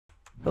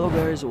Hello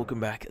guys, welcome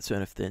back to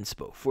NFT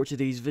Inspo. For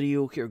today's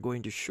video, we are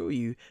going to show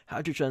you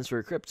how to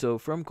transfer crypto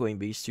from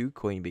Coinbase to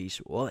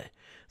Coinbase Wallet.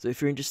 So if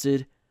you're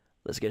interested,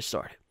 let's get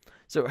started.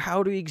 So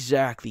how do you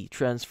exactly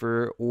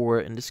transfer,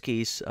 or in this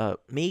case,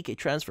 make a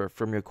transfer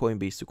from your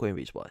Coinbase to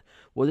Coinbase Wallet?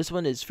 Well, this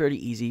one is fairly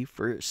easy.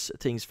 First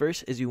things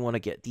first is you want to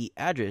get the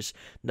address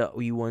that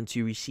we want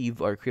to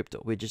receive our crypto,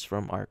 which is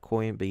from our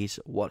Coinbase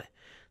Wallet.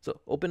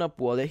 So open up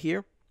Wallet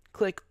here,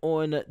 click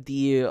on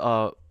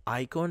the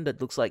icon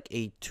that looks like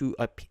a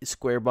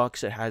square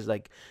box that has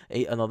like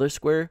another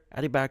square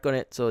at the back on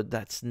it. So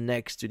that's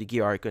next to the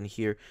gear icon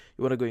here.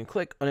 You want to go and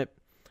click on it,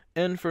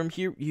 and from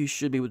here you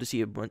should be able to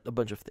see a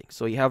bunch of things.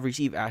 So you have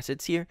receive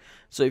assets here.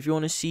 So if you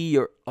want to see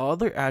your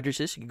other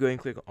addresses, you go and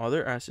click on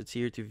other assets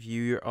here to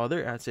view your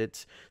other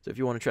assets. So if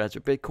you want to transfer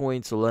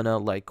Bitcoin, Solana,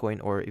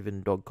 Litecoin, or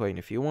even Dogecoin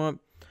if you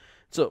want.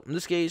 So in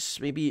this case,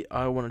 maybe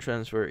I want to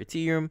transfer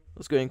Ethereum.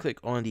 Let's go and click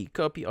on the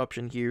copy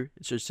option here.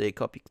 It should say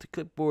copy to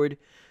clipboard.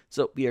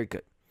 So we are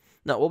good.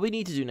 Now what we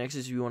need to do next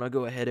is we want to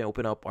go ahead and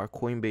open up our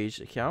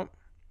Coinbase account.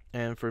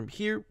 And from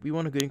here, we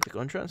want to go and click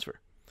on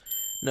transfer.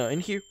 Now in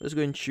here, let's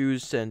go and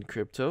choose send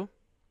crypto.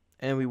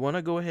 And we want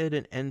to go ahead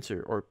and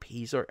enter or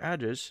paste our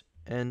address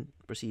and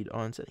proceed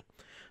on setting.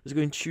 Let's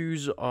go and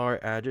choose our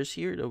address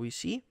here that we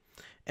see.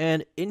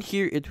 And in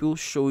here, it will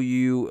show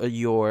you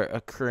your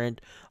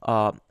current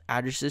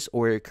addresses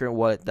or your current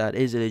wallet that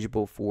is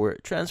eligible for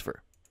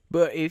transfer.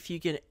 But if you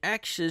can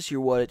access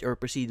your wallet or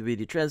proceed with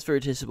the transfer,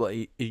 this is what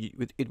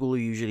it will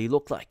usually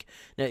look like.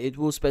 Now, it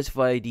will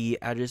specify the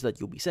address that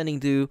you'll be sending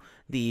to,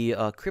 the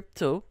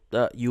crypto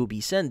that you'll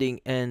be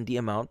sending, and the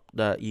amount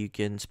that you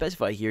can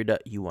specify here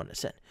that you want to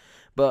send.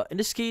 But in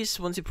this case,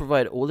 once you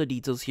provide all the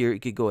details here, you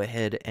could go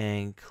ahead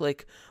and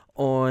click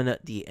on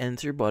the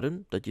enter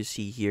button that you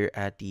see here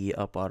at the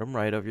bottom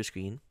right of your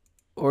screen.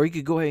 Or you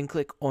could go ahead and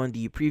click on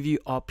the preview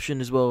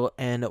option as well,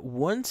 and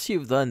once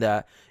you've done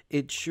that,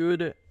 it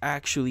should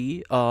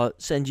actually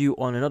send you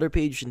on another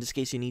page. In this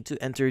case, you need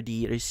to enter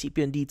the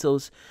recipient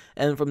details,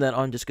 and from that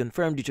on, just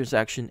confirm the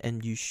transaction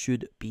and you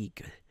should be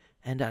good.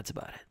 And that's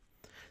about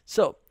it.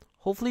 So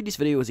hopefully this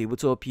video was able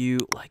to help you.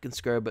 Like and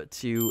subscribe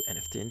to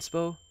NFT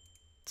Inspo.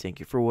 Thank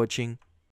you for watching.